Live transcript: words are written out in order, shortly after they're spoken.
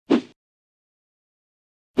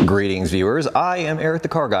Greetings viewers, I am Eric the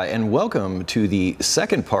Car Guy and welcome to the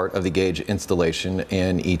second part of the gauge installation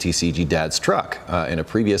in ETCG Dad's truck. In a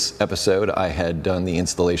previous episode I had done the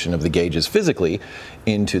installation of the gauges physically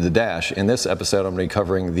into the dash. In this episode I'm going to be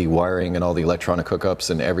covering the wiring and all the electronic hookups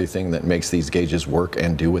and everything that makes these gauges work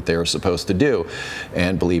and do what they're supposed to do.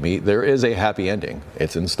 And believe me, there is a happy ending.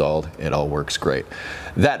 It's installed, it all works great.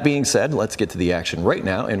 That being said, let's get to the action right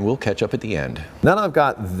now and we'll catch up at the end. Now that I've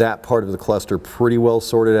got that part of the cluster pretty well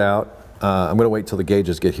sorted out, I'm going to wait till the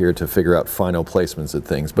gauges get here to figure out final placements of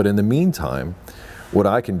things. But in the meantime, what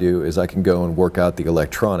I can do is I can go and work out the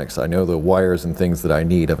electronics. I know the wires and things that I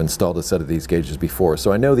need. I've installed a set of these gauges before,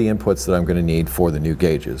 so I know the inputs that I'm going to need for the new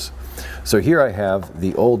gauges. So here I have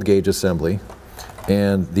the old gauge assembly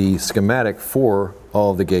and the schematic for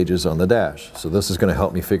all of the gauges on the dash. So this is going to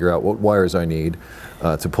help me figure out what wires I need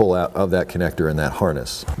to pull out of that connector and that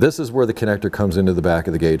harness. This is where the connector comes into the back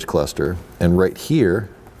of the gauge cluster, and right here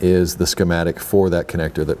is the schematic for that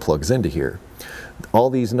connector that plugs into here. All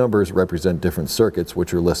these numbers represent different circuits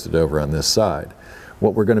which are listed over on this side.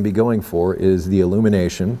 What we're going to be going for is the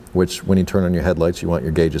illumination, which when you turn on your headlights you want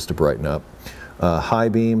your gauges to brighten up. High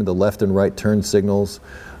beam, the left and right turn signals.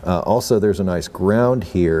 Also there's a nice ground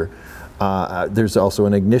here. There's also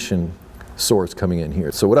an ignition source coming in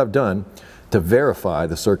here. So what I've done to verify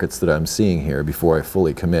the circuits that I'm seeing here before I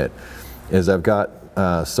fully commit is I've got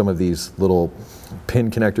some of these little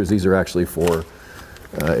pin connectors. These are actually for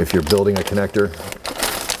if you're building a connector.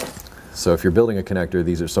 So if you're building a connector,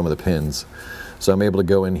 these are some of the pins. So I'm able to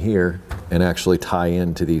go in here and actually tie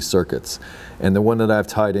into these circuits. And the one that I've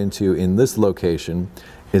tied into in this location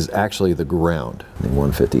is actually the ground.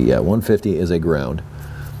 150, yeah, 150 is a ground.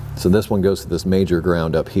 So this one goes to this major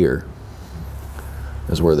ground up here,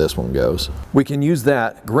 is where this one goes. We can use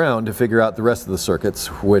that ground to figure out the rest of the circuits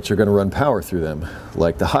which are going to run power through them,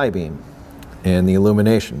 like the high beam and the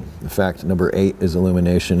illumination. In fact, number 8 is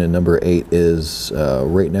illumination and number 8 is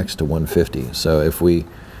right next to 150. So if we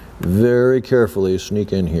very carefully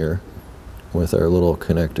sneak in here with our little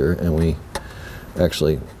connector and we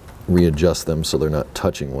actually readjust them so they're not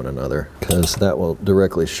touching one another, because that will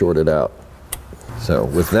directly short it out. So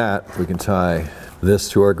with that, we can tie this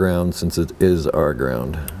to our ground since it is our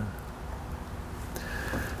ground.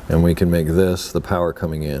 And we can make this the power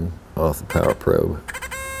coming in off the power probe.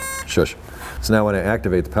 Shush. So now when I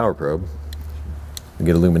activate the power probe, we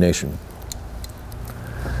get illumination.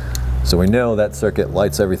 So we know that circuit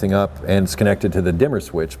lights everything up and it's connected to the dimmer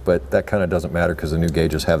switch, but that kind of doesn't matter because the new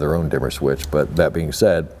gauges have their own dimmer switch. But that being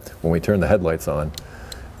said, when we turn the headlights on,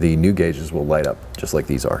 the new gauges will light up just like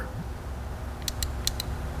these are.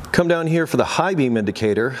 Come down here for the high beam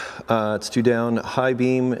indicator. It's 2 down. High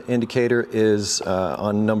beam indicator is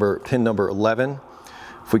on pin number 11.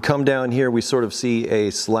 If we come down here, we sort of see a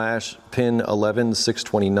slash pin 11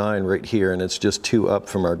 629 right here, and it's just 2 up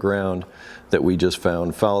from our ground that we just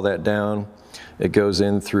found. Follow that down. It goes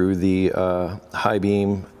in through the high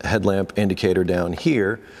beam headlamp indicator down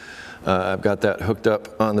here. I've got that hooked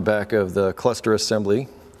up on the back of the cluster assembly.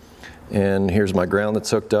 And here's my ground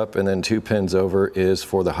that's hooked up, and then 2 pins over is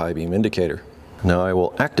for the high beam indicator. Now I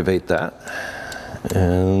will activate that,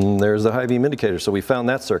 and there's the high beam indicator. So we found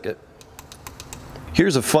that circuit.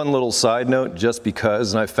 Here's a fun little side note just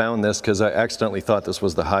because, and I found this because I accidentally thought this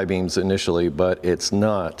was the high beams initially, but it's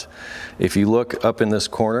not. If you look up in this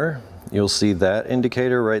corner, you'll see that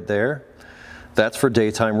indicator right there. That's for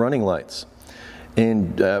daytime running lights.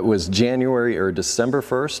 And it was January or December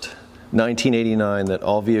 1st, 1989 that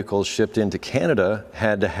all vehicles shipped into Canada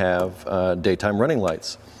had to have daytime running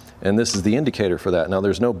lights. And this is the indicator for that. Now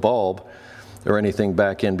there's no bulb or anything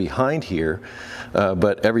back in behind here,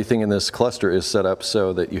 but everything in this cluster is set up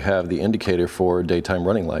so that you have the indicator for daytime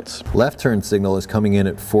running lights. Left turn signal is coming in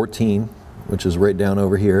at 14, which is right down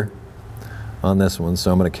over here on this one.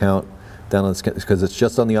 So I'm going to count down on this because it's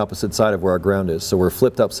just on the opposite side of where our ground is. So we're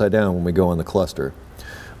flipped upside down when we go on the cluster.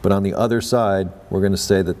 But on the other side, we're going to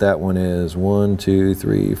say that that one is 1, 2,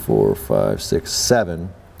 3, 4, 5, 6, 7.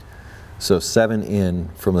 So 7 in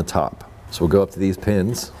from the top. So we'll go up to these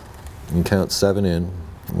pins and count 7 in.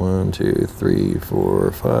 1, 2, 3,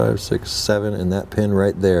 4, 5, 6, 7. And that pin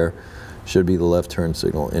right there should be the left turn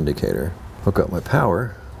signal indicator. Hook up my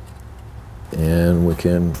power and we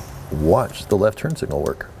can watch the left turn signal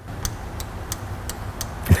work.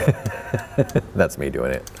 That's me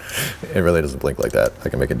doing it. It really doesn't blink like that. I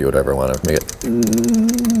can make it do whatever I want to make it.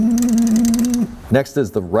 Next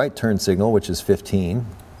is the right turn signal, which is 15.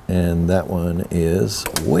 And that one is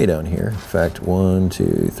way down here. In fact, 1,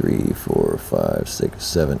 2, 3, 4, 5, 6,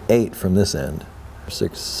 7, 8 from this end.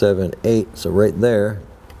 6, 7, 8. So right there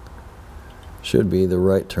should be the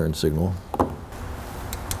right turn signal.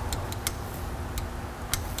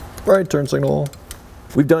 Right turn signal.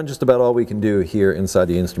 We've done just about all we can do here inside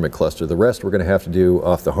the instrument cluster. The rest we're going to have to do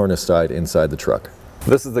off the harness side inside the truck.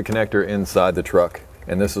 This is the connector inside the truck,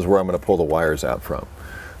 and this is where I'm going to pull the wires out from.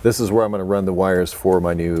 This is where I'm going to run the wires for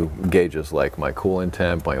my new gauges, like my coolant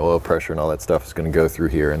temp, my oil pressure, and all that stuff is going to go through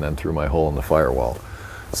here and then through my hole in the firewall.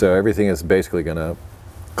 So everything is basically going to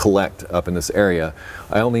collect up in this area.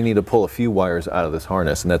 I only need to pull a few wires out of this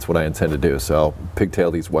harness, and that's what I intend to do. So I'll pigtail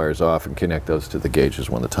these wires off and connect those to the gauges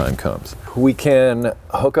when the time comes. We can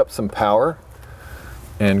hook up some power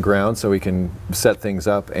and ground so we can set things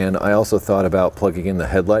up, and I also thought about plugging in the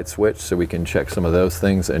headlight switch so we can check some of those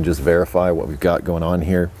things and just verify what we've got going on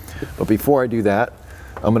here. But before I do that,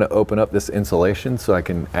 I'm going to open up this insulation so I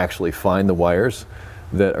can actually find the wires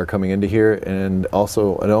that are coming into here, and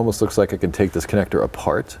also it almost looks like I can take this connector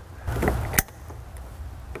apart.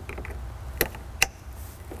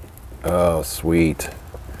 Oh, sweet.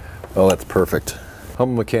 Oh, that's perfect.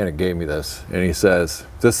 Humble Mechanic gave me this, and he says,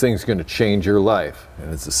 this thing's gonna change your life,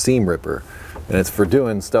 and it's a seam ripper, and it's for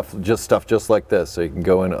doing stuff just like this, so you can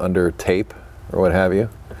go in under tape or what have you.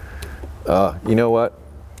 You know what?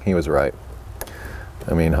 He was right.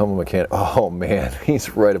 I mean, Humble Mechanic, oh man, he's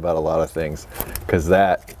right about a lot of things, because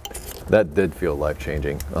that did feel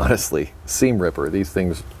life-changing, honestly. Seam ripper, these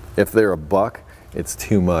things, if they're a buck, it's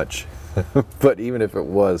too much. But even if it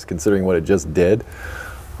was, considering what it just did,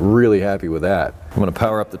 really happy with that. I'm gonna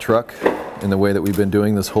power up the truck in the way that we've been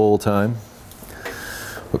doing this whole time.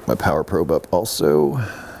 Hook my power probe up also.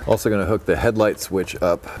 Also gonna hook the headlight switch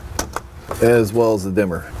up, as well as the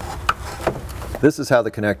dimmer. This is how the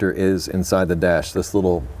connector is inside the dash. This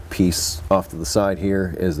little piece off to the side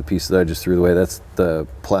here is the piece that I just threw away. That's the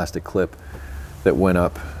plastic clip that went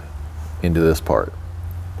up into this part.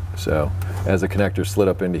 So as the connector slid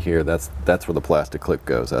up into here, that's where the plastic clip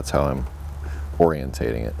goes. That's how I'm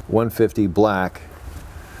orientating it. 150 black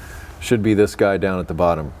should be this guy down at the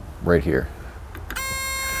bottom right here.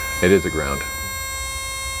 It is a ground.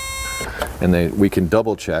 And then we can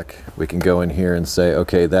double check. We can go in here and say,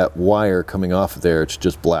 okay, that wire coming off of there, it's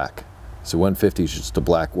just black. So 150 is just a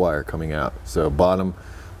black wire coming out. So bottom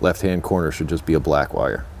left-hand corner should just be a black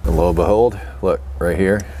wire. And lo and behold, look, right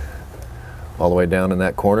here, all the way down in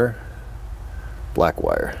that corner, black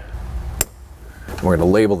wire. And we're gonna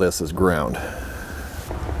label this as ground.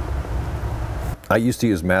 I used to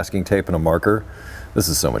use masking tape and a marker. This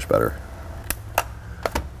is so much better.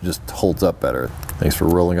 Just holds up better. Thanks for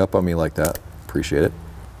rolling up on me like that. Appreciate it.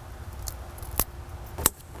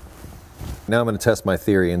 Now I'm going to test my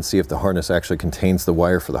theory and see if the harness actually contains the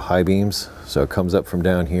wire for the high beams. So it comes up from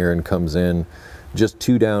down here and comes in just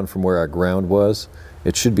 2 down from where our ground was.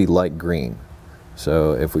 It should be light green.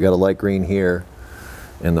 So if we got a light green here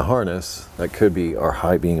in the harness, that could be our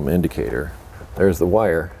high beam indicator. There's the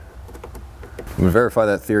wire. I'm going to verify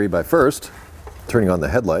that theory by first turning on the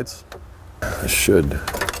headlights. I should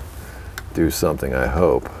do something, I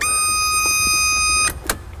hope.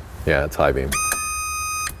 Yeah, it's high beam.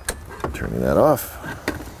 Turning that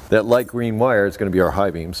off. That light green wire is going to be our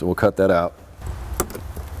high beam, so we'll cut that out.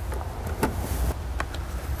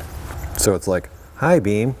 So it's like, high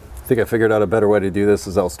beam. I think I figured out a better way to do this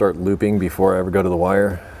is I'll start looping before I ever go to the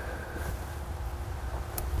wire.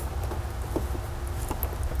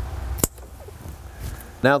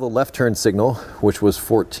 Now the left turn signal, which was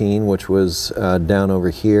 14, which was down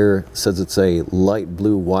over here, says it's a light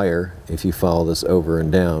blue wire if you follow this over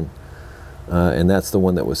and down. And that's the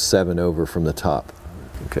one that was 7 over from the top.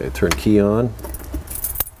 Okay, turn key on.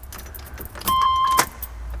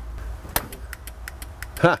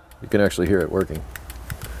 Ha! You can actually hear it working.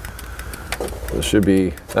 This should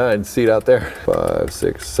be, I didn't see it out there. 5,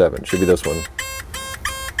 6, 7, should be this one.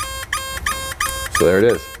 So there it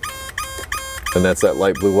is. And that's that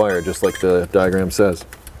light blue wire, just like the diagram says.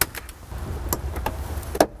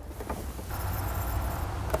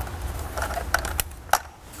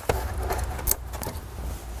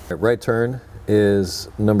 Right turn is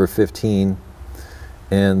number 15,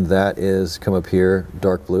 and that is, come up here,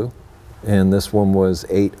 dark blue. And this one was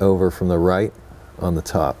 8 over from the right on the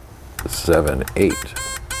top. 7, 8.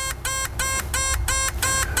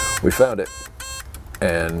 We found it.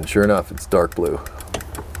 And sure enough, it's dark blue.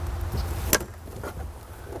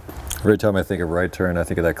 Every time I think of right turn, I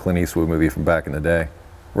think of that Clint Eastwood movie from back in the day.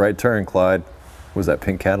 Right turn, Clyde. Was that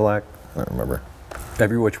pink Cadillac? I don't remember.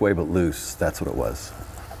 Every which way but loose, that's what it was.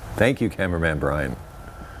 Thank you, cameraman Brian,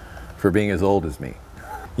 for being as old as me.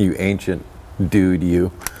 You ancient dude,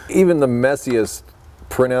 you. Even the messiest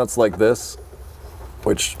printouts like this,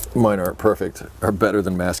 which mine aren't perfect, are better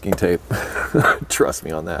than masking tape. Trust me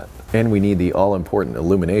on that. And we need the all-important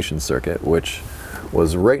illumination circuit, which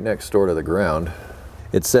was right next door to the ground.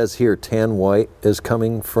 It says here tan white is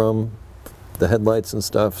coming from the headlights and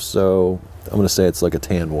stuff, so I'm going to say it's like a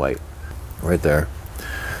tan white right there.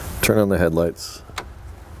 Turn on the headlights.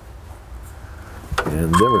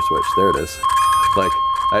 And dimmer switch, there it is. Like,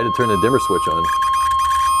 I had to turn the dimmer switch on.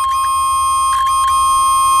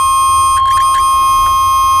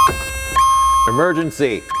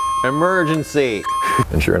 Emergency! Emergency!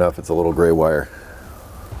 And sure enough, it's a little gray wire.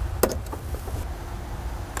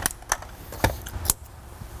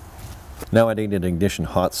 Now I need an ignition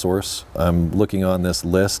hot source. I'm looking on this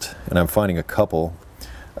list and I'm finding a couple.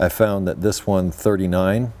 I found that this one,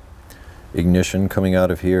 39 ignition coming out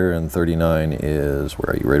of here, and 39 is,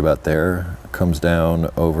 where are you, right about there, comes down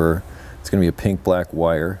over, it's going to be a pink black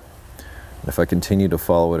wire. If I continue to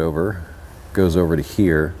follow it over, it goes over to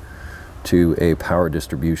here to a power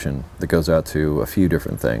distribution that goes out to a few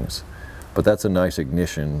different things. But that's a nice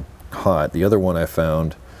ignition hot. The other one I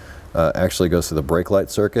found actually goes to the brake light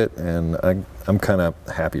circuit, and I'm kind of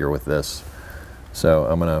happier with this. So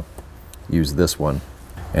I'm going to use this one.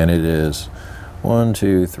 And it is 1,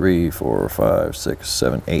 2, 3, 4, 5, 6,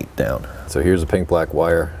 7, 8 down. So here's a pink black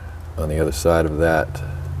wire on the other side of that.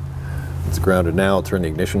 It's grounded now. I'll turn the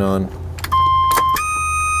ignition on. It's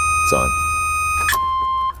on.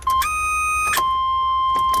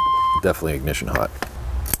 Definitely ignition hot.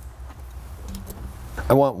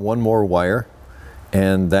 I want one more wire,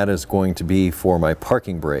 and that is going to be for my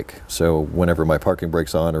parking brake. So whenever my parking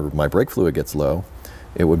brake's on or my brake fluid gets low,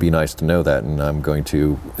 it would be nice to know that, and I'm going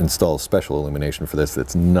to install special illumination for this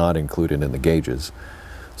that's not included in the gauges.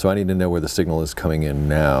 So I need to know where the signal is coming in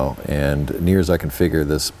now, and near as I can figure,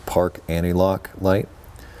 this park anti-lock light,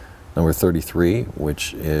 number 33,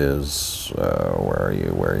 which is, where are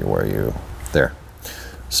you? There.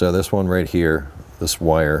 So this one right here, this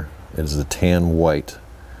wire, is the tan white,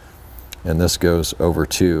 and this goes over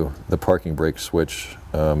to the parking brake switch,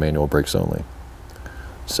 manual brakes only.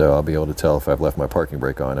 So I'll be able to tell if I've left my parking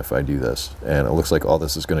brake on if I do this. And it looks like all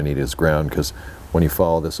this is going to need is ground, because when you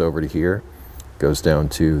follow this over to here, it goes down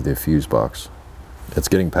to the fuse box. It's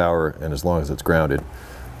getting power, and as long as it's grounded,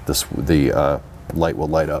 the light will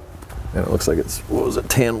light up. And it looks like it's, what was it,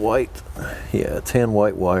 tan white? Yeah, tan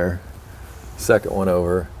white wire. Second one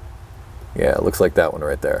over. Yeah, it looks like that one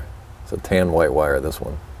right there. It's a tan white wire, this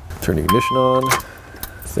one. Turn the ignition on.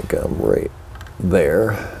 I think I'm right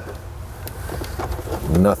there.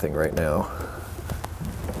 Nothing right now.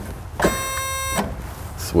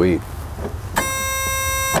 Sweet.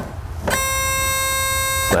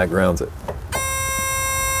 So that grounds it.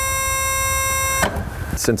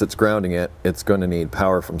 Since it's grounding it, it's going to need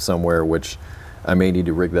power from somewhere, which I may need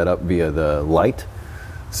to rig that up via the light.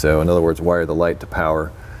 So in other words, wire the light to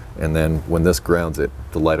power, and then when this grounds it,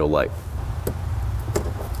 the light will light.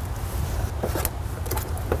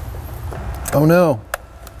 Oh no.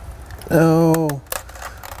 No.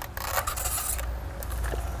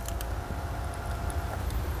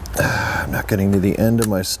 I'm not getting to the end of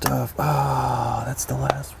my stuff. Ah, that's the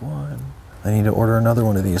last one. I need to order another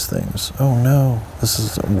one of these things. Oh no,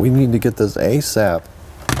 we need to get this ASAP.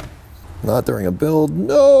 Not during a build,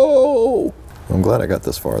 no! I'm glad I got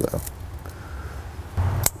this far though.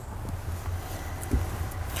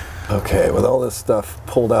 Okay, with all this stuff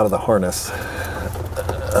pulled out of the harness,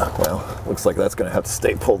 well, looks like that's gonna have to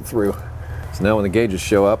stay pulled through. So now when the gauges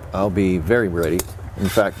show up, I'll be very ready. In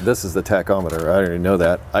fact, this is the tachometer. I already know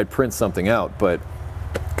that. I'd print something out, but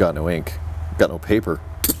got no ink, got no paper.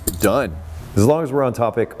 Done. As long as we're on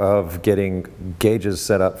topic of getting gauges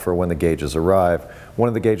set up for when the gauges arrive, one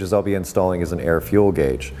of the gauges I'll be installing is an air fuel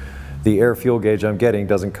gauge. The air fuel gauge I'm getting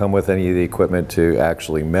doesn't come with any of the equipment to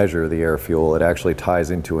actually measure the air fuel. It actually ties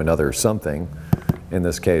into another something. In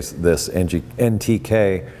this case, this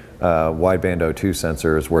NTK wideband O2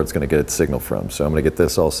 sensor is where it's going to get its signal from. So I'm going to get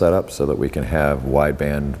this all set up so that we can have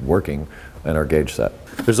wideband working in our gauge set.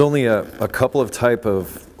 There's only a couple of type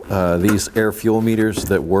of these air fuel meters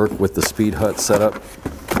that work with the Speed Hut setup.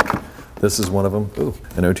 This is one of them. Ooh,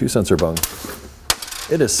 an O2 sensor bung.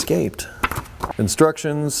 It escaped.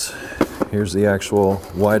 Instructions. Here's the actual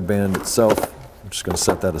wideband itself. I'm just going to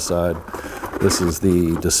set that aside. This is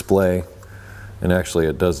the display. And actually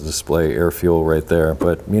it does display air fuel right there,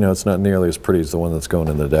 but you know, it's not nearly as pretty as the one that's going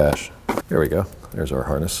in the dash. There we go, there's our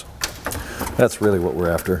harness. That's really what we're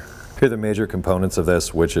after. Here are the major components of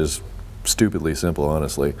this, which is stupidly simple,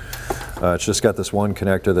 honestly. It's just got this one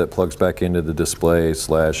connector that plugs back into the display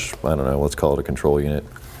slash, I don't know, let's call it a control unit.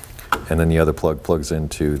 And then the other plug plugs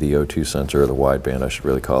into the O2 sensor, or the wideband I should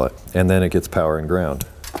really call it. And then it gets power and ground.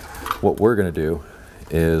 What we're gonna do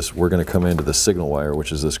is we're gonna come into the signal wire,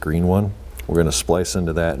 which is this green one. We're going to splice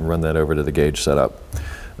into that and run that over to the gauge setup.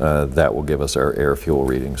 that will give us our air fuel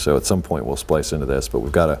reading. So at some point we'll splice into this, but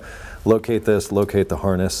we've got to locate this, locate the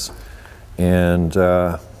harness, and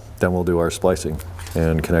then we'll do our splicing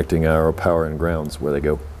and connecting our power and grounds where they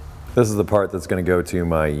go. This is the part that's going to go to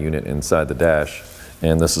my unit inside the dash,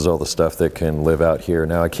 and this is all the stuff that can live out here.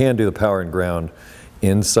 Now I can do the power and ground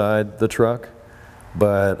inside the truck,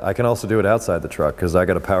 but I can also do it outside the truck because I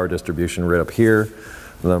got a power distribution right up here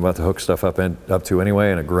that I'm about to hook stuff up to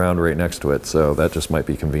anyway, and a ground right next to it, so that just might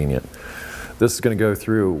be convenient. This is going to go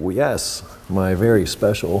through, yes, my very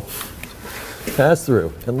special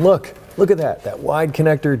pass-through. And look at that wide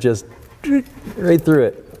connector just right through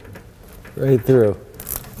it, right through.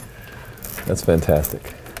 That's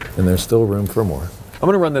fantastic. And there's still room for more. I'm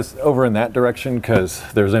going to run this over in that direction because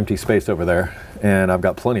there's empty space over there, and I've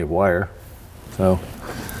got plenty of wire. So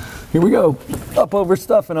here we go, up over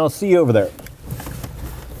stuff, and I'll see you over there.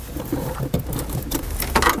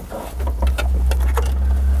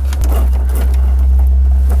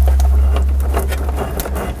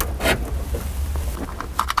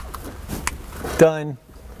 Done.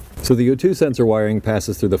 So the O2 sensor wiring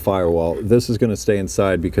passes through the firewall. This is going to stay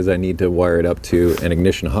inside because I need to wire it up to an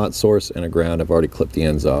ignition hot source and a ground. I've already clipped the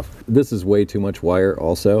ends off. This is way too much wire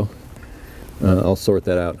also. I'll sort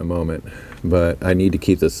that out in a moment, but I need to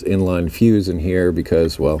keep this inline fuse in here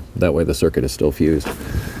because, well, that way the circuit is still fused.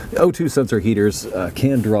 O2 sensor heaters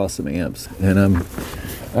can draw some amps, and I'm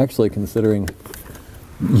actually considering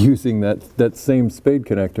using that same spade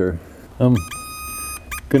connector. I'm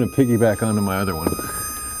going to piggyback onto my other one.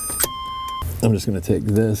 I'm just going to take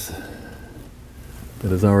this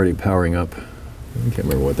that is already powering up. I can't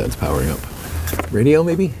remember what that's powering up. Radio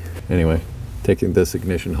maybe? Anyway, taking this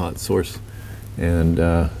ignition hot source, and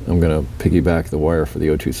I'm going to piggyback the wire for the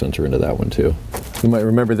O2 sensor into that one too. You might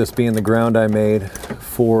remember this being the ground I made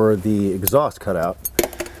for the exhaust cutout,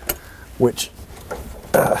 which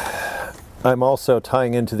I'm also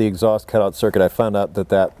tying into the exhaust cutout circuit. I found out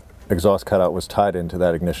that exhaust cutout was tied into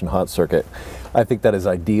that ignition hot circuit. I think that is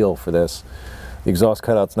ideal for this. The exhaust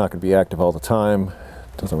cutout's not going to be active all the time.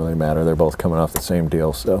 Doesn't really matter. They're both coming off the same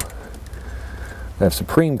deal, so I have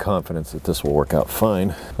supreme confidence that this will work out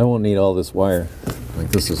fine. I won't need all this wire. Like,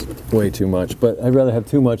 this is way too much, but I'd rather have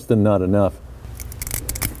too much than not enough.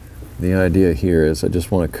 The idea here is I just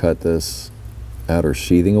want to cut this outer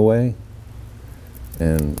sheathing away,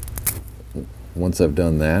 and once I've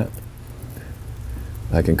done that,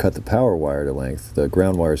 I can cut the power wire to length. The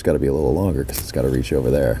ground wire's got to be a little longer because it's got to reach over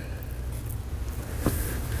there.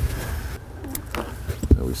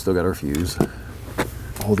 So we still got our fuse.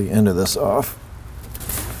 Hold the end of this off.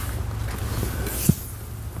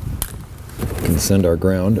 We can send our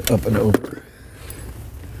ground up and over.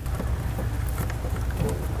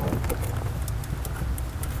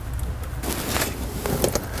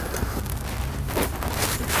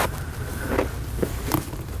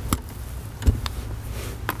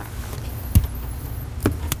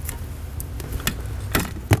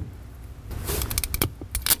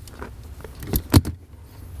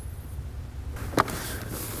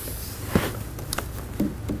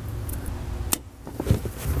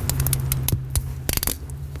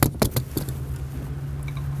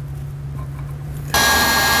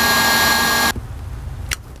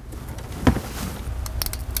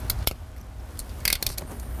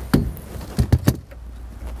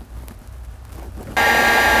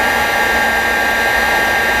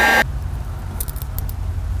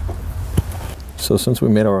 So since we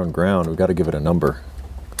made our own ground, we've got to give it a number.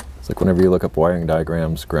 It's like whenever you look up wiring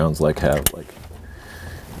diagrams, grounds have like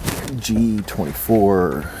G24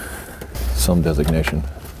 or some designation.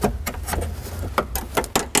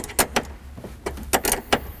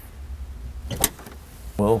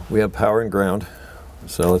 Well, we have power and ground,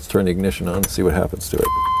 so let's turn the ignition on and see what happens to it.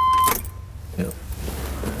 Yep.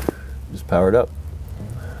 Just power it up.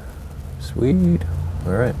 Sweet.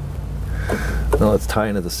 All right. Now let's tie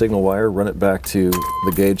into the signal wire, run it back to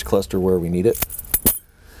the gauge cluster where we need it,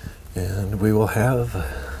 and we will have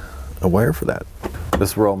a wire for that.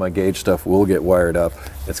 This is where all my gauge stuff will get wired up.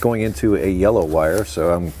 It's going into a yellow wire,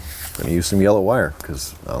 so I'm going to use some yellow wire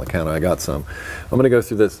because on the counter I got some. I'm going to go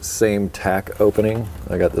through this same tack opening.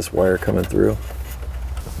 I got this wire coming through.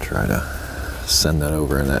 Try to send that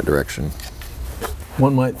over in that direction.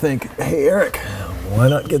 One might think, hey Eric, why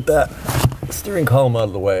not get that steering column out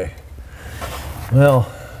of the way?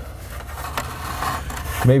 Well,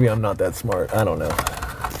 maybe I'm not that smart. I don't know.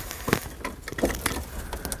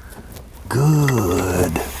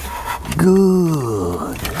 Good.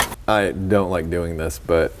 I don't like doing this,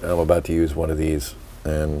 but I'm about to use one of these,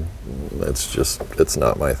 and it's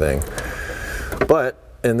not my thing. But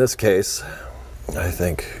in this case, I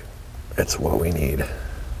think it's what we need.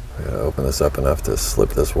 I gotta open this up enough to slip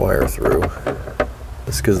this wire through.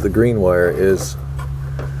 It's because the green wire is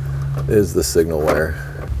the signal wire.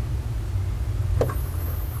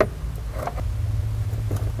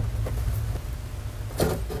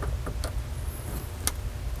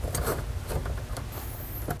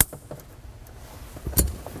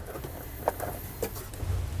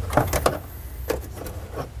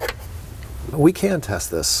 We can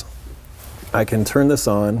test this. I can turn this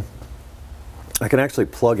on. I can actually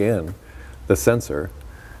plug in the sensor.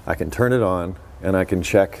 I can turn it on and I can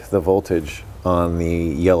check the voltage on the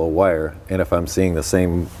yellow wire. And if I'm seeing the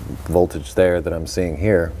same voltage there that I'm seeing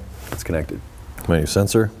here, it's connected. My new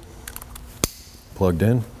sensor, plugged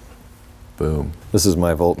in, boom. This is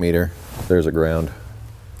my voltmeter. There's a ground.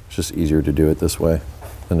 It's just easier to do it this way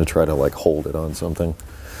than to try to like hold it on something.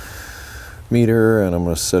 Meter, and I'm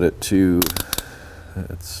going to set it to,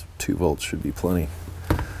 it's 2 volts should be plenty.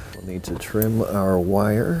 We'll need to trim our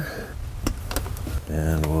wire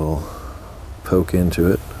and we'll poke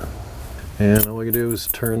into it. And all we can do is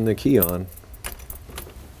turn the key on.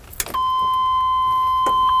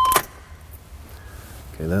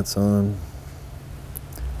 Okay, that's on.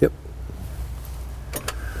 Yep.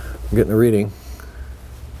 I'm getting a reading.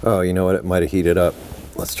 Oh, you know what? It might have heated up.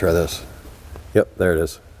 Let's try this. Yep, there it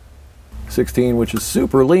is. 16, which is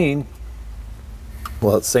super lean.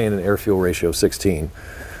 Well, it's saying an air-fuel ratio of 16.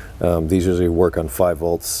 These usually work on 5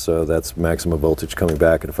 volts, so that's maximum voltage coming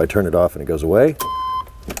back. And if I turn it off and it goes away,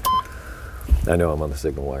 I know I'm on the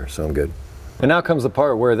signal wire, so I'm good. And now comes the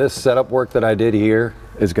part where this setup work that I did here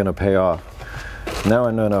is going to pay off. Now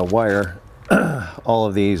I'm going to wire all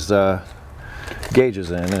of these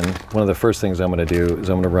gauges in, and one of the first things I'm going to do is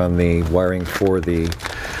I'm going to run the wiring for the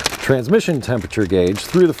transmission temperature gauge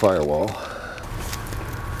through the firewall.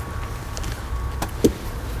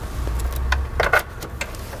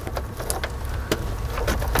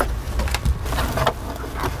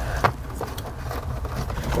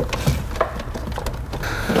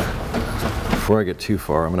 Before I get too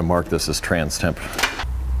far, I'm going to mark this as trans temp.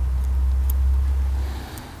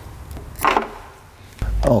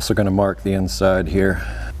 Also going to mark the inside here.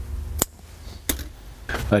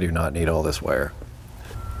 I do not need all this wire.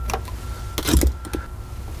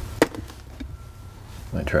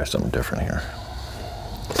 Might try something different here.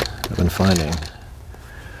 I've been finding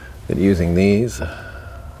that using these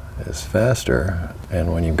is faster,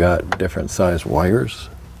 and when you've got different size wires,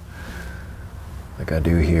 like I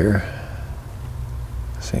do here,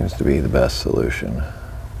 seems to be the best solution.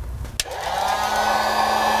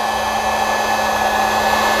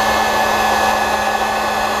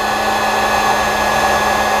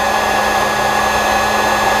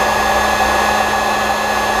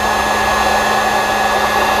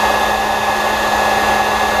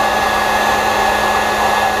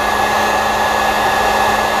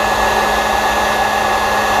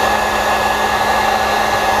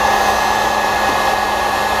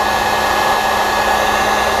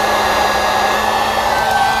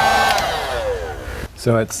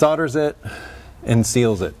 So it solders it and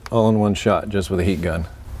seals it all in one shot just with a heat gun.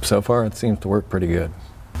 So far it seems to work pretty good.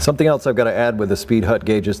 Something else I've got to add with the speed hut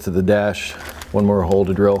gauges to the dash, one more hole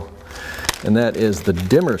to drill, and that is the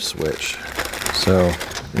dimmer switch. So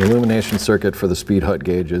the illumination circuit for the speed hut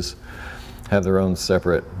gauges have their own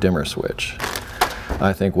separate dimmer switch.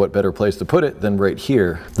 I think what better place to put it than right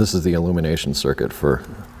here. This is the illumination circuit for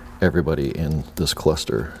everybody in this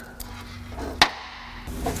cluster.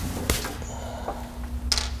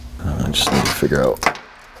 I just need to figure out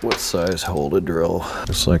what size hole to drill.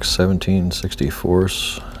 It's like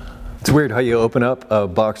 17/64. It's weird how you open up a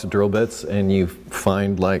box of drill bits and you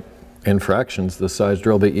find like in fractions the size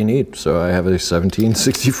drill bit you need. So I have a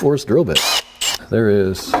 17/64 drill bit. There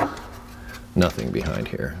is nothing behind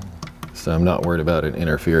here, so I'm not worried about it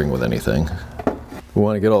interfering with anything. We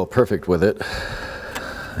want to get all perfect with it.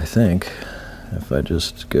 I think if I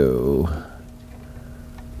just go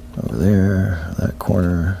over there, that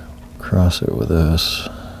corner, cross it with this,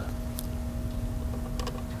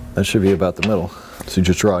 that should be about the middle. So you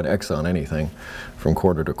just draw an X on anything from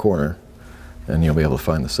corner to corner and you'll be able to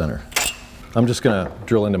find the center. I'm just going to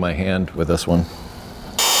drill into my hand with this one.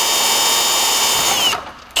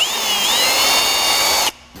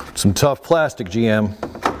 Some tough plastic, GM.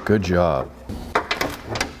 Good job.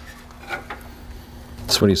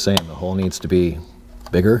 That's what he's saying. The hole needs to be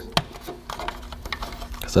bigger.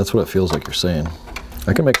 Because that's what it feels like you're saying.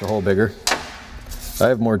 I can make the hole bigger. I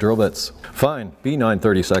have more drill bits. Fine, be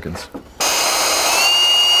 9/30 seconds.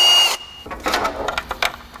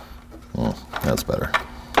 Oh, that's better.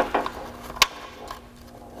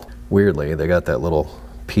 Weirdly, they got that little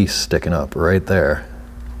piece sticking up right there.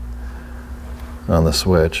 on the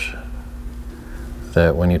switch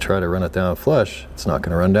that when you try to run it down flush, it's not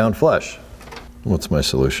going to run down flush. What's my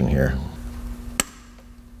solution here?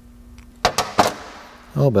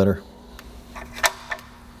 Oh, better.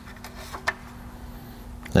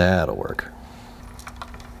 That'll work.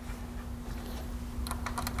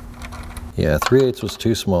 Yeah, 3/8 was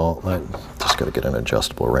too small. I just got to get an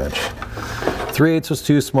adjustable wrench. 3/8 was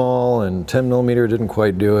too small, and 10mm didn't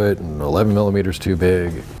quite do it, and 11mm too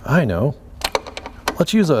big. I know.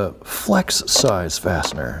 Let's use a flex size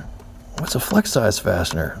fastener. What's a flex size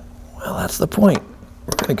fastener? Well, that's the point.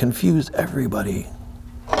 We're going to confuse everybody.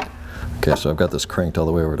 Okay, so I've got this cranked all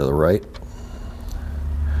the way over to the right.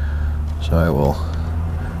 So I will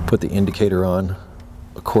put the indicator on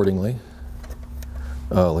accordingly.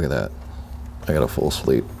 Oh, look at that. I got a full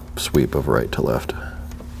sweep of right to left.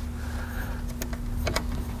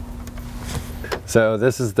 So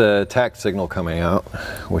this is the tact signal coming out,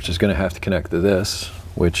 which is going to have to connect to this,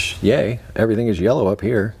 which, yay, everything is yellow up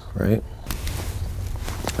here, right?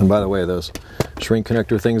 And by the way, those shrink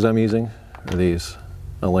connector things I'm using are these.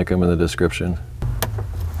 I'll link them in the description.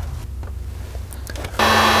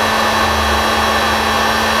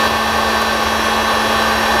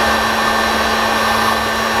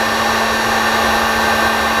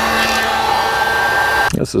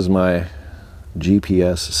 This is my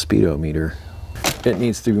GPS speedometer. It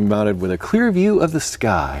needs to be mounted with a clear view of the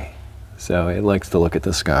sky. So it likes to look at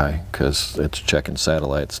the sky because it's checking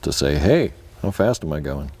satellites to say, hey, how fast am I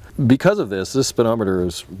going? Because of this, this speedometer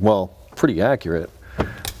is, well, pretty accurate,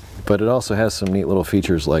 but it also has some neat little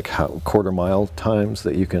features like quarter-mile times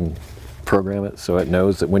that you can program it so it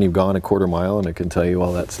knows that when you've gone a quarter mile, and it can tell you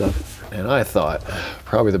all that stuff. And I thought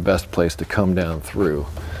probably the best place to come down through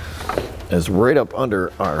is right up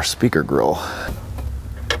under our speaker grill.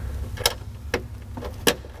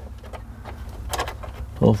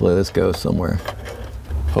 Hopefully this goes somewhere.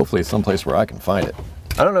 Hopefully someplace where I can find it.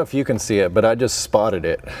 I don't know if you can see it, but I just spotted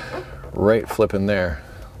it right flipping there,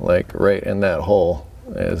 like right in that hole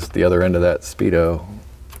is the other end of that speedo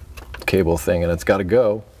cable thing, and it's got to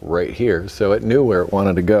go right here, so it knew where it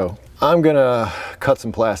wanted to go. I'm gonna cut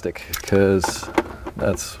some plastic because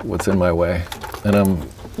that's what's in my way, and I'm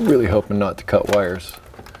really hoping not to cut wires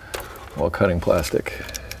while cutting plastic.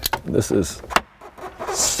 This is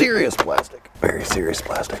serious plastic, very serious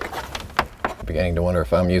plastic. I'm beginning to wonder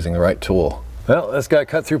if I'm using the right tool. Well, this guy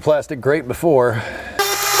cut through plastic great before.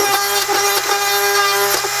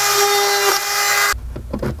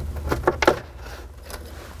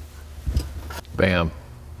 Bam.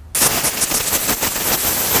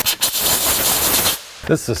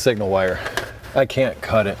 This is a signal wire. I can't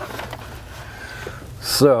cut it.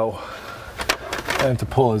 So I have to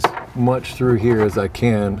pull as much through here as I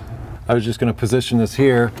can. I was just going to position this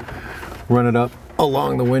here, run it up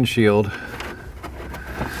along the windshield,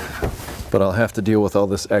 but I'll have to deal with all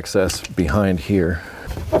this excess behind here.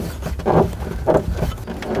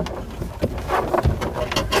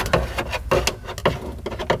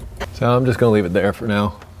 So I'm just going to leave it there for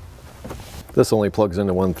now. This only plugs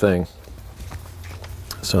into one thing,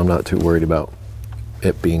 so I'm not too worried about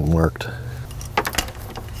it being marked.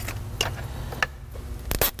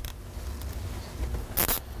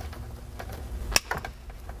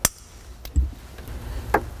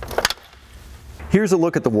 Here's a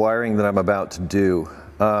look at the wiring that I'm about to do.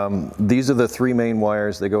 These are the three main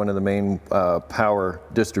wires. They go into the main power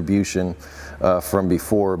distribution from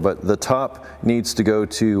before, but the top needs to go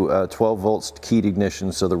to 12 volts keyed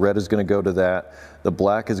ignition, so the red is going to go to that, the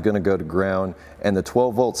black is going to go to ground, and the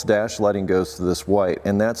 12 volts dash lighting goes to this white,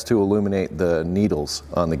 and that's to illuminate the needles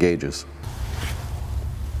on the gauges.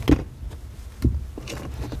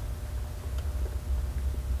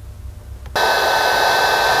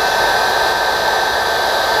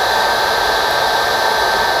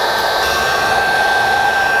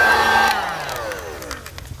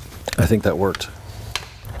 I think that worked.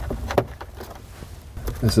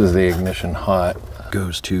 This is the ignition hot.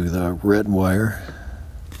 Goes to the red wire.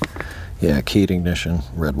 Yeah, keyed ignition,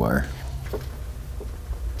 red wire.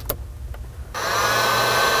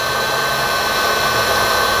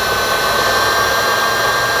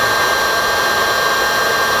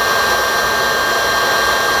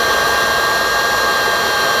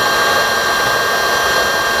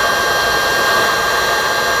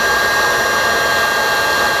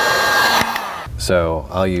 So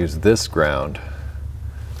I'll use this ground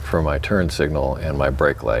for my turn signal and my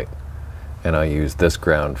brake light, and I'll use this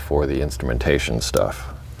ground for the instrumentation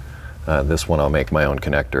stuff. This one I'll make my own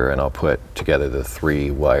connector, and I'll put together the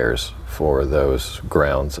three wires for those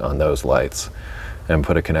grounds on those lights and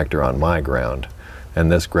put a connector on my ground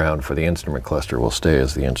and this ground for the instrument cluster will stay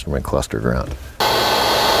as the instrument cluster ground.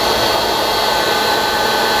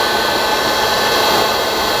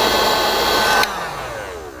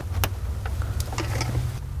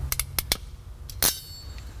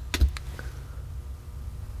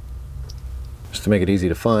 Just to make it easy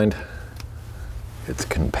to find, it's a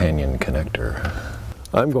companion connector.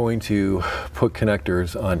 I'm going to put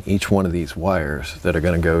connectors on each one of these wires that are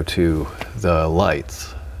going to go to the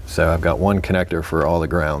lights. So I've got one connector for all the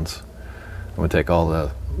grounds. I'm going to take all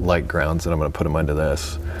the light grounds and I'm going to put them into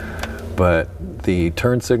this. But the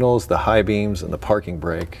turn signals, the high beams, and the parking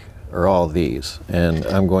brake are all these. And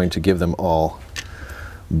I'm going to give them all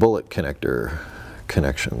bullet connector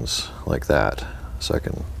connections like that, so I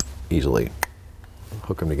can easily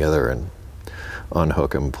hook them together and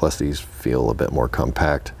unhook them. Plus these feel a bit more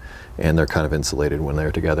compact and they're kind of insulated when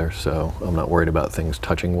they're together, so I'm not worried about things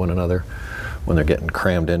touching one another when they're getting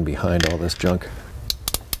crammed in behind all this junk.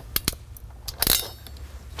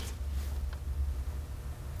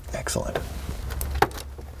 Excellent.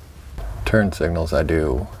 Turn signals, I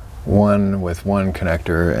do one with one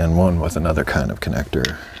connector and one with another kind of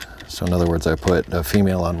connector. So in other words, I put a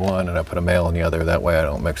female on one and I put a male on the other, that way I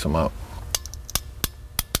don't mix them up.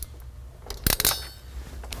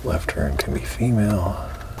 Left turn can be female.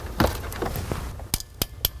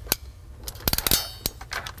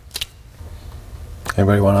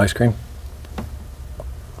 Anybody want ice cream?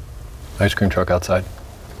 Ice cream truck outside.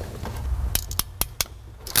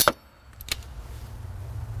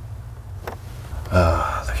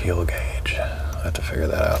 The fuel gauge. I have to figure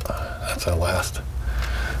that out. That's our last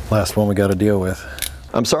one we got to deal with.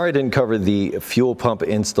 I'm sorry I didn't cover the fuel pump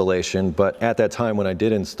installation, but at that time when I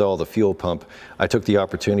did install the fuel pump, I took the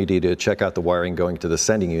opportunity to check out the wiring going to the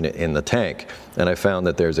sending unit in the tank. And I found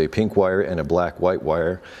that there's a pink wire and a black-white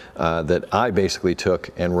wire that I basically took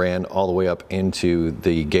and ran all the way up into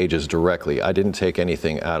the gauges directly. I didn't take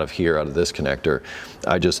anything out of here, out of this connector.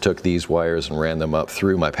 I just took these wires and ran them up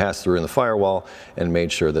through my pass-through in the firewall and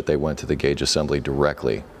made sure that they went to the gauge assembly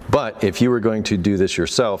directly. But if you were going to do this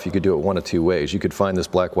yourself, you could do it one of two ways. You could find this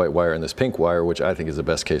black-white wire and this pink wire, which I think is the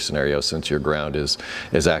best case scenario since your ground is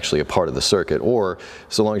actually a part of the circuit. Or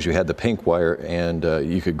so long as you had the pink wire and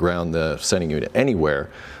you could ground the sending unit anywhere,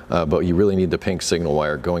 but you really need the pink signal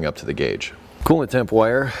wire going up to the gauge. Coolant temp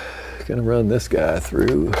wire, gonna run this guy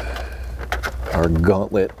through our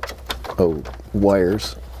gauntlet of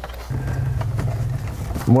wires.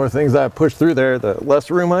 The more things I push through there, the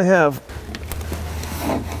less room I have.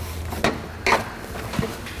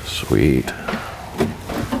 Sweet.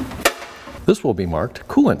 This will be marked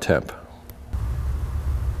coolant temp.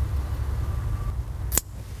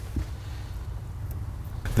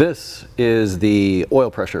 This is the oil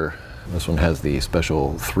pressure. This one has the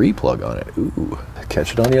special 3 plug on it. Ooh,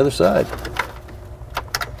 catch it on the other side.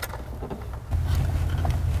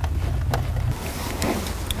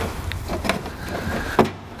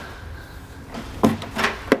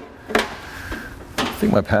 I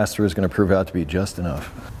think my pass-through is going to prove out to be just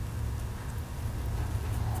enough.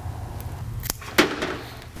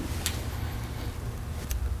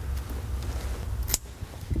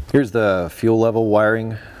 Here's the fuel level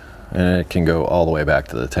wiring, and it can go all the way back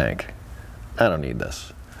to the tank. I don't need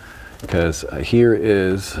this, because here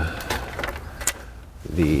is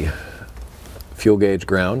the fuel gauge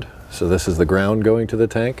ground. So this is the ground going to the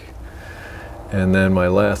tank. And then my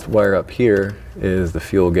last wire up here is the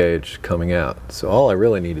fuel gauge coming out. So all I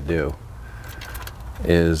really need to do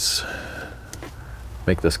is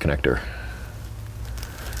make this connector.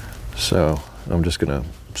 So I'm just gonna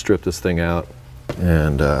strip this thing out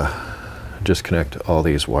and just connect all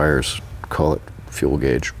these wires, call it fuel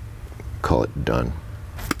gauge, call it done.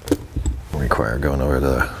 Require going over to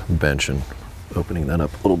the bench and opening that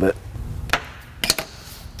up a little bit.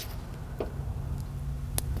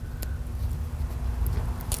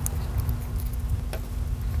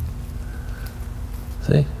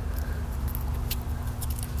 See?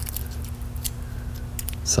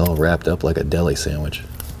 It's all wrapped up like a deli sandwich.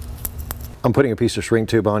 I'm putting a piece of shrink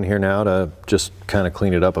tube on here now to just kind of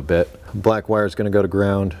clean it up a bit. Black wire is going to go to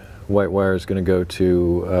ground, white wire is going to go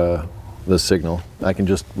to the signal. I can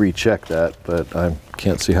just recheck that, but I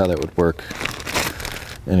can't see how that would work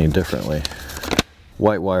any differently.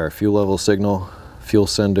 White wire, fuel level signal, fuel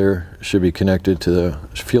sender should be connected to the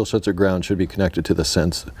fuel sensor ground should be connected to the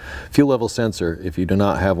fuel level sensor. If you do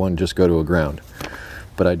not have one, just go to a ground.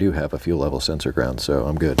 But I do have a fuel level sensor ground, so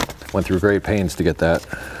I'm good. Went through great pains to get that.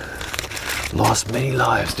 Lost many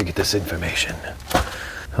lives to get this information.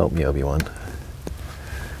 Help me, Obi-Wan.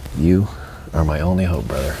 You are my only hope,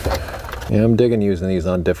 brother. Yeah, I'm digging using these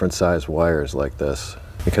on different size wires like this.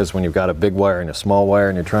 because when you've got a big wire and a small wire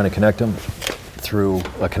and you're trying to connect them through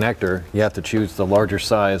a connector, you have to choose the larger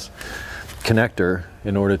size connector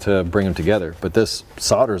in order to bring them together. But this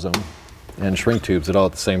solders them and shrink tubes it all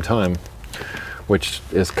at the same time, which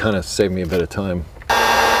is kind of saving me a bit of time.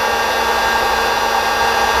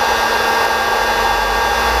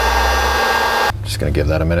 Just gonna give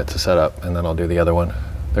that a minute to set up and then I'll do the other one.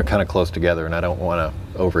 They're kind of close together and I don't want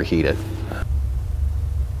to overheat it.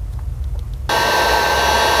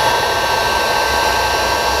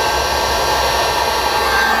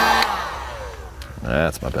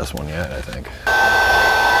 That's my best one yet, I think.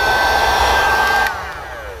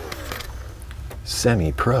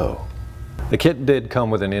 Semi-pro. The kit did come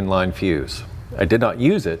with an inline fuse. I did not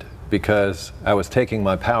use it because I was taking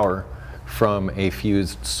my power from a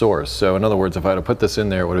fused source. So in other words, if I had put this in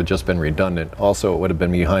there, it would have just been redundant. Also, it would have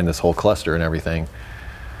been behind this whole cluster and everything.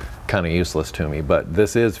 Kind of useless to me, but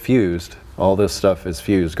this is fused. All this stuff is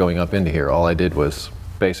fused going up into here. All I did was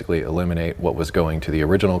basically eliminate what was going to the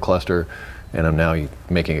original cluster, and I'm now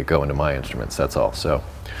making it go into my instruments, that's all. So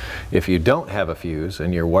if you don't have a fuse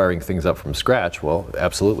and you're wiring things up from scratch, well,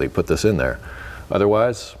 absolutely put this in there.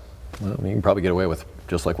 Otherwise, well, you can probably get away with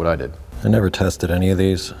just like what I did. I never tested any of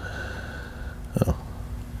these. Oh.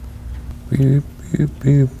 Beep, beep,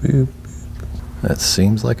 beep, beep. That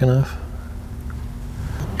seems like enough.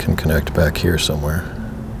 Can connect back here somewhere.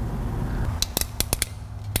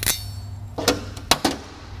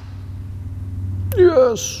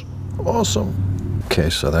 Yes! Awesome. Okay,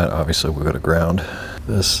 so that obviously will go to ground.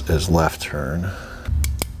 This is left turn.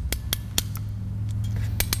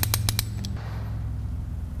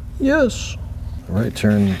 Yes! Right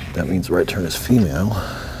turn, that means right turn is female.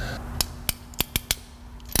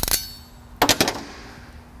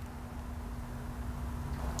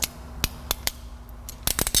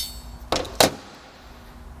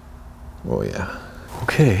 Oh yeah.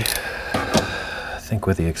 Okay, I think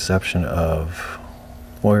with the exception of,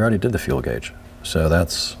 well, we already did the fuel gauge, so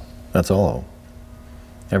that's all.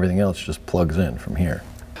 Everything else just plugs in from here.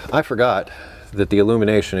 I forgot that the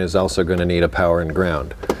illumination is also going to need a power and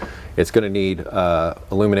ground. It's going to need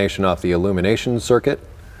illumination off the illumination circuit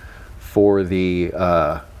for the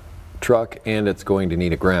truck, and it's going to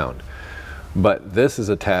need a ground. But this is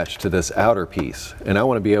attached to this outer piece, and I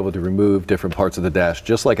want to be able to remove different parts of the dash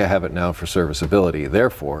just like I have it now for serviceability.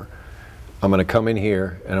 Therefore, I'm going to come in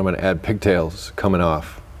here and I'm going to add pigtails coming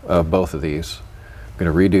off of both of these. I'm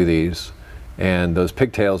going to redo these, and those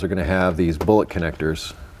pigtails are going to have these bullet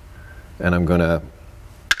connectors, and I'm going to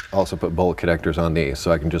also put bullet connectors on these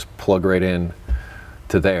so I can just plug right in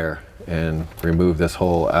to there and remove this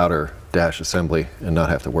whole outer dash assembly and not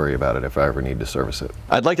have to worry about it if I ever need to service it.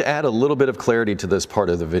 I'd like to add a little bit of clarity to this part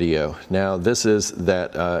of the video. Now, this is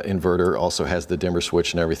that inverter, also has the dimmer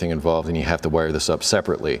switch and everything involved, and you have to wire this up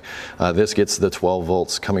separately. This gets the 12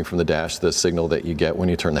 volts coming from the dash, the signal that you get when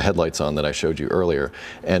you turn the headlights on that I showed you earlier,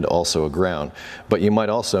 and also a ground. But you might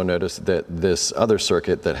also notice that this other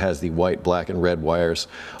circuit that has the white, black, and red wires,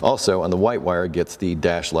 also on the white wire gets the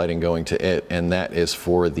dash lighting going to it, and that is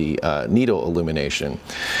for the needle illumination.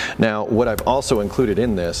 Now, what I've also included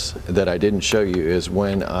in this that I didn't show you is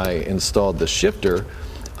when I installed the shifter,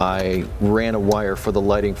 I ran a wire for the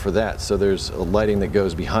lighting for that. So there's a lighting that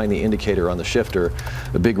goes behind the indicator on the shifter,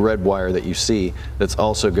 the big red wire that you see, that's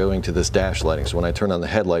also going to this dash lighting. So when I turn on the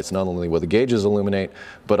headlights, not only will the gauges illuminate,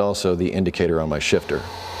 but also the indicator on my shifter.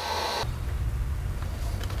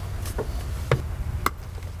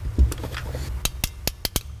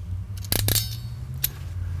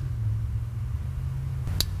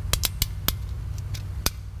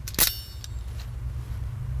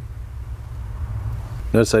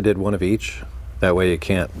 Notice I did one of each. That way you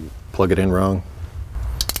can't plug it in wrong.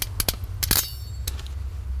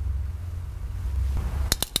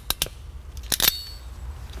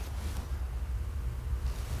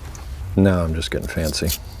 Now I'm just getting fancy.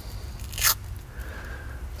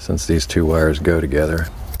 Since these two wires go together.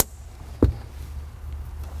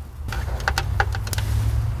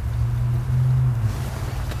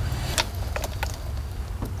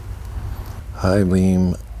 High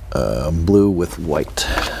beam blue with white.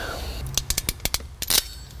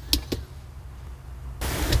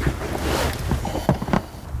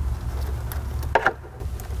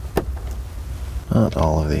 Not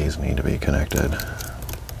all of these need to be connected.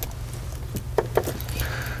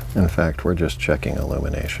 In fact, we're just checking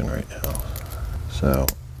illumination right now. So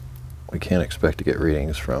we can't expect to get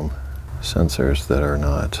readings from sensors that are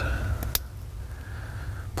not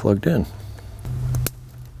plugged in.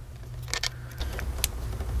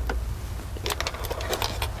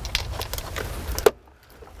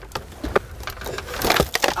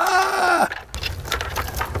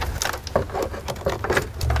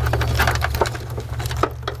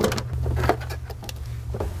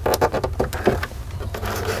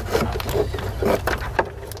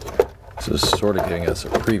 This is sort of giving us a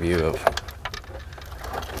preview of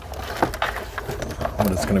what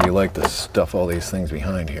it's going to be like to stuff all these things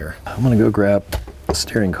behind here. I'm going to go grab the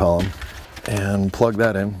steering column and plug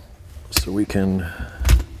that in so we can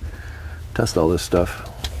test all this stuff.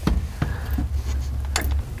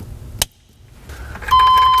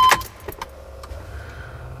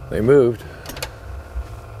 They moved.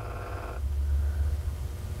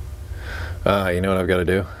 You know what I've got to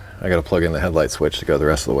do? I got to plug in the headlight switch to go the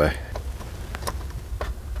rest of the way.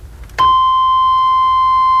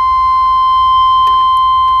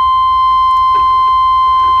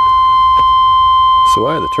 So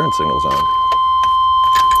why are the turn signals on?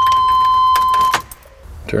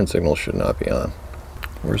 Turn signals should not be on.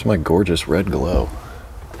 Where's my gorgeous red glow?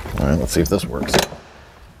 All right, let's see if this works.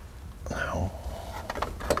 No.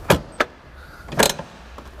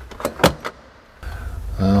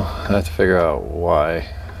 Well, I have to figure out why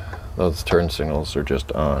those turn signals are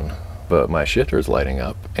just on. But my shifter is lighting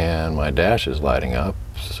up and my dash is lighting up,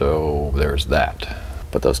 so there's that.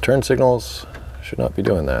 But those turn signals should not be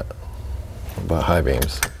doing that. What about high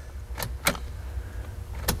beams?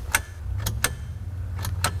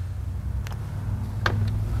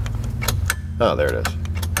 Oh, there it is.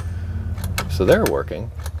 So they're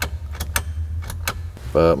working.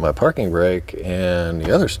 But my parking brake and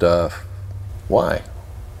the other stuff, why?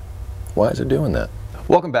 Why is it doing that?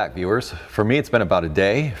 Welcome back, viewers. For me, it's been about a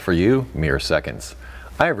day. For you, mere seconds.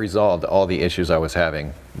 I have resolved all the issues I was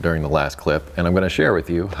having during the last clip, and I'm going to share with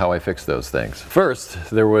you how I fixed those things.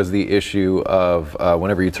 First, there was the issue of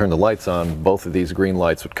whenever you turn the lights on, both of these green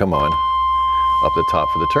lights would come on up the top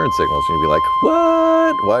for the turn signals. And you'd be like,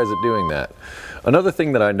 what? Why is it doing that? Another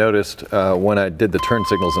thing that I noticed when I did the turn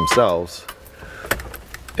signals themselves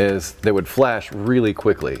is they would flash really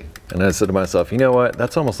quickly. And I said to myself, you know what?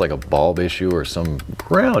 That's almost like a bulb issue or some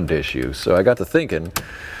ground issue. So I got to thinking,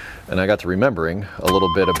 and I got to remembering a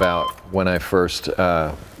little bit about when I first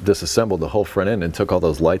disassembled the whole front end and took all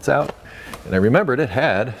those lights out. And I remembered it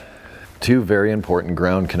had two very important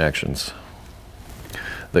ground connections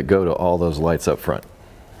that go to all those lights up front.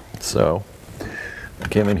 So I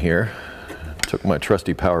came in here, took my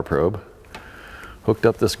trusty power probe, hooked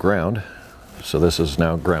up this ground. So this is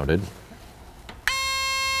now grounded.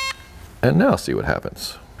 And now see what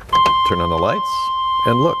happens. Turn on the lights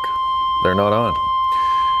and look, they're not on.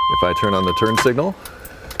 If I turn on the turn signal,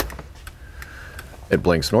 it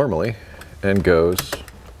blinks normally and goes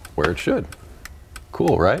where it should.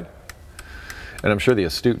 Cool, right? And I'm sure the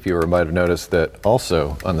astute viewer might have noticed that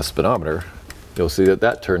also on the speedometer, you'll see that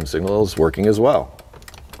that turn signal is working as well.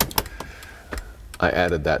 I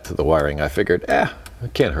added that to the wiring. I figured, it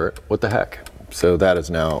can't hurt, what the heck? So that is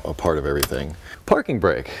now a part of everything. Parking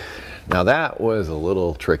brake. Now that was a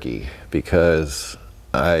little tricky because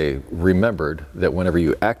I remembered that whenever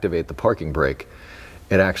you activate the parking brake,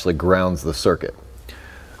 it actually grounds the circuit.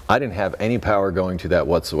 I didn't have any power going to that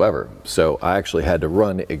whatsoever, so I actually had to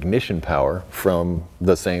run ignition power from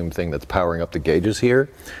the same thing that's powering up the gauges here.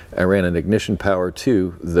 I ran an ignition power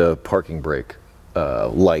to the parking brake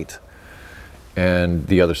light, and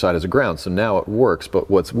the other side is a ground, so now it works. But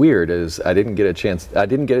what's weird is I didn't get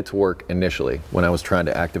it to work initially when I was trying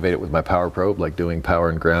to activate it with my power probe, like doing power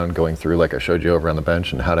and ground, going through like I showed you over on the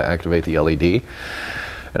bench and how to activate the LED.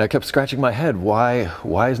 And I kept scratching my head, why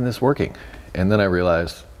isn't this working? And then I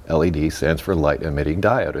realized LED stands for light emitting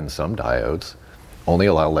diode, and some diodes only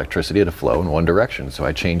allow electricity to flow in one direction. So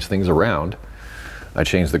I changed things around. I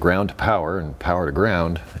changed the ground to power and power to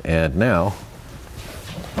ground, and now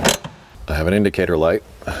I have an indicator light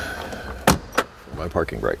for my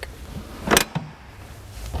parking brake.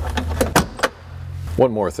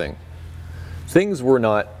 One more thing. Things were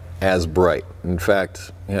not as bright. In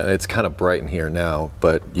fact, it's kind of bright in here now,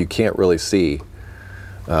 but you can't really see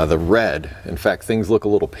the red. In fact, things look a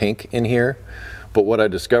little pink in here. But what I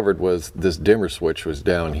discovered was this dimmer switch was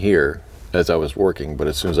down here as I was working, but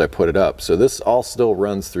as soon as I put it up. So this all still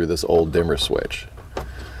runs through this old dimmer switch.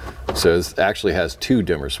 So this actually has two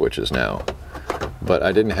dimmer switches now, but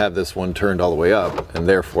I didn't have this one turned all the way up, and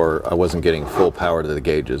therefore I wasn't getting full power to the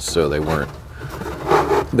gauges, so they weren't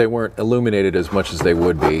illuminated as much as they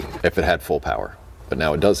would be if it had full power. But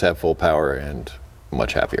now it does have full power, and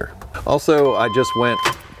much happier. Also, I just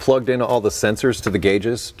plugged in all the sensors to the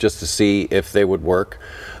gauges just to see if they would work.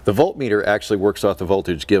 The voltmeter actually works off the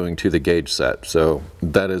voltage going to the gauge set, so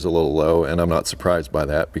that is a little low, and I'm not surprised by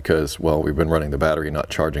that because, well, we've been running the battery, not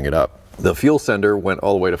charging it up. The fuel sender went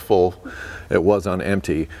all the way to full. It was on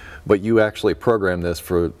empty, but you actually program this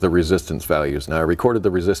for the resistance values. Now, I recorded the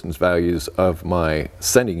resistance values of my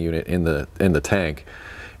sending unit in the tank,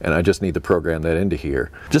 and I just need to program that into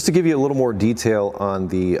here. Just to give you a little more detail on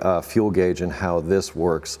the fuel gauge and how this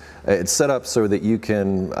works, it's set up so that you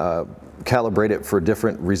can calibrate it for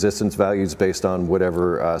different resistance values based on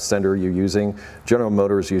whatever sender you're using. General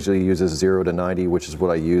Motors usually uses 0 to 90, which is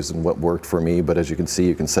what I use and what worked for me, but as you can see,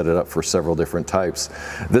 you can set it up for several different types.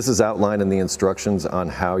 This is outlined in the instructions on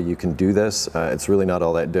how you can do this. It's really not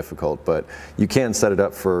all that difficult, but you can set it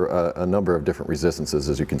up for a number of different resistances,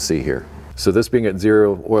 as you can see here. So this being at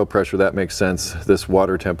 0 oil pressure, that makes sense. This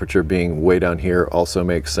water temperature being way down here also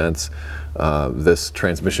makes sense. This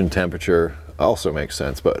transmission temperature also makes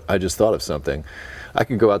sense, but I just thought of something. I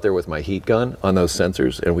could go out there with my heat gun on those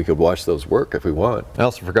sensors and we could watch those work if we want. I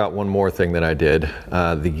also forgot one more thing that I did.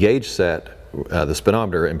 The gauge set, the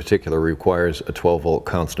speedometer in particular, requires a 12-volt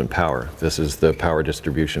constant power. This is the power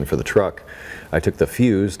distribution for the truck. I took the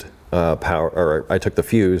fused I took the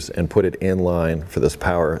fuse and put it in line for this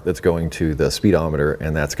power that's going to the speedometer,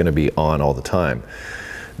 and that's going to be on all the time.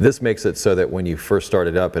 This makes it so that when you first start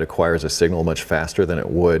it up, it acquires a signal much faster than it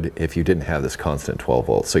would if you didn't have this constant 12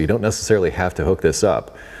 volts. So you don't necessarily have to hook this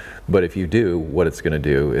up, but if you do, what it's going to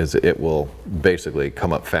do is it will basically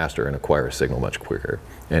come up faster and acquire a signal much quicker.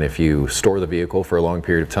 And if you store the vehicle for a long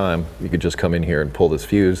period of time, you could just come in here and pull this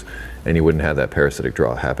fuse and you wouldn't have that parasitic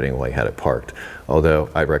draw happening while you had it parked. Although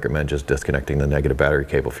I recommend just disconnecting the negative battery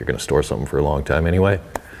cable if you're going to store something for a long time anyway.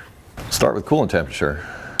 Start with coolant temperature.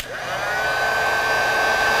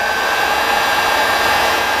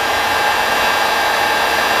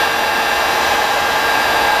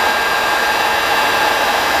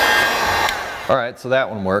 All right, so that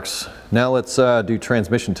one works. Now let's do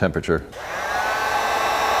transmission temperature.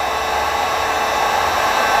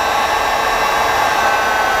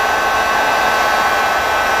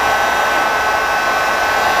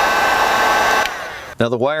 Now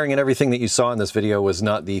the wiring and everything that you saw in this video was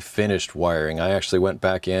not the finished wiring. I actually went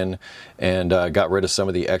back in and got rid of some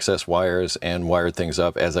of the excess wires and wired things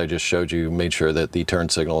up as I just showed you, made sure that the turn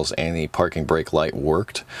signals and the parking brake light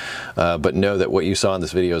worked. But know that what you saw in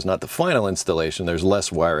this video is not the final installation. There's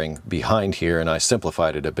less wiring behind here and I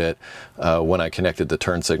simplified it a bit when I connected the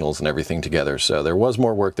turn signals and everything together. So there was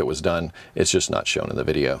more work that was done. It's just not shown in the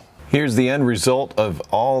video. Here's the end result of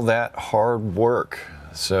all that hard work.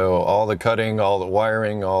 So all the cutting, all the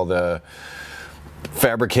wiring, all the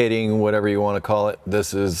fabricating, whatever you want to call it,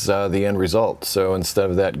 this is the end result. So instead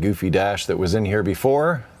of that goofy dash that was in here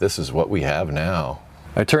before, this is what we have now.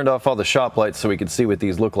 I turned off all the shop lights so we could see what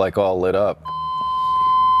these look like all lit up.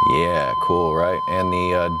 Yeah, cool, right? And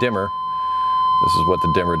the dimmer. This is what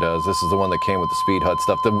the dimmer does. This is the one that came with the Speed Hut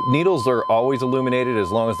stuff. The needles are always illuminated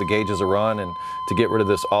as long as the gauges are on, and to get rid of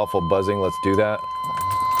this awful buzzing, let's do that.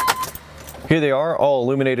 Here they are, all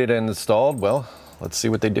illuminated and installed. Well, let's see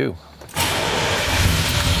what they do.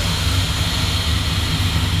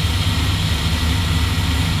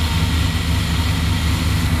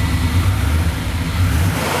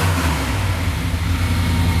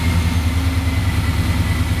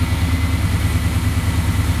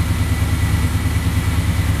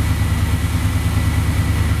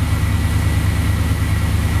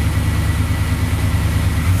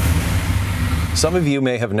 Some of you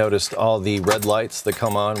may have noticed all the red lights that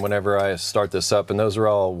come on whenever I start this up, and those are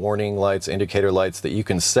all warning lights, indicator lights that you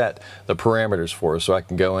can set the parameters for. So I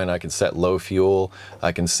can go in, I can set low fuel,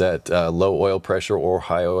 I can set low oil pressure or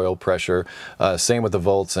high oil pressure, same with the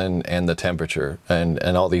volts and the temperature and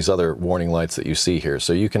all these other warning lights that you see here.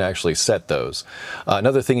 So you can actually set those.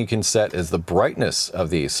 Another thing you can set is the brightness of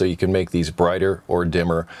these, so you can make these brighter or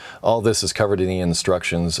dimmer. All this is covered in the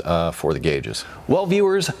instructions for the gauges. Well,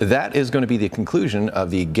 viewers, that is going to be the conclusion of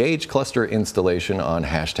the gauge cluster installation on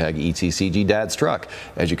hashtag ETCG Dad's Truck.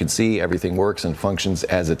 As you can see, everything works and functions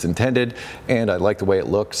as it's intended, and I like the way it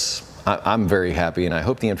looks. I'm very happy, and I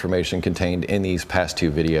hope the information contained in these past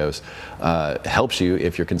two videos helps you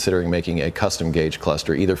if you're considering making a custom gauge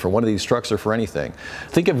cluster, either for one of these trucks or for anything.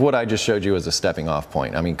 Think of what I just showed you as a stepping off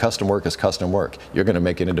point. I mean, custom work is custom work. You're going to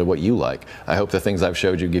make it into what you like. I hope the things I've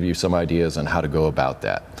showed you give you some ideas on how to go about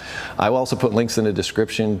that. I will also put links in the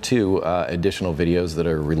description to additional videos that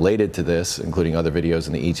are related to this, including other videos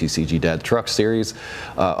in the ETCG Dad Truck series,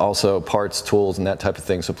 also parts, tools, and that type of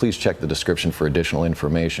thing, so please check the description for additional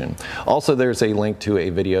information. Also, there's a link to a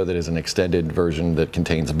video that is an extended version that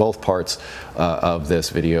contains both parts of this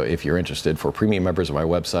video if you're interested. For premium members of my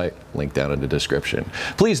website, link down in the description.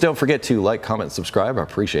 Please don't forget to like, comment, subscribe. I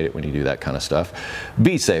appreciate it when you do that kind of stuff.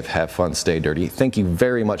 Be safe, have fun, stay dirty. Thank you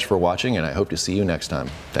very much for watching, and I hope to see you next time.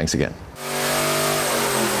 Thanks again.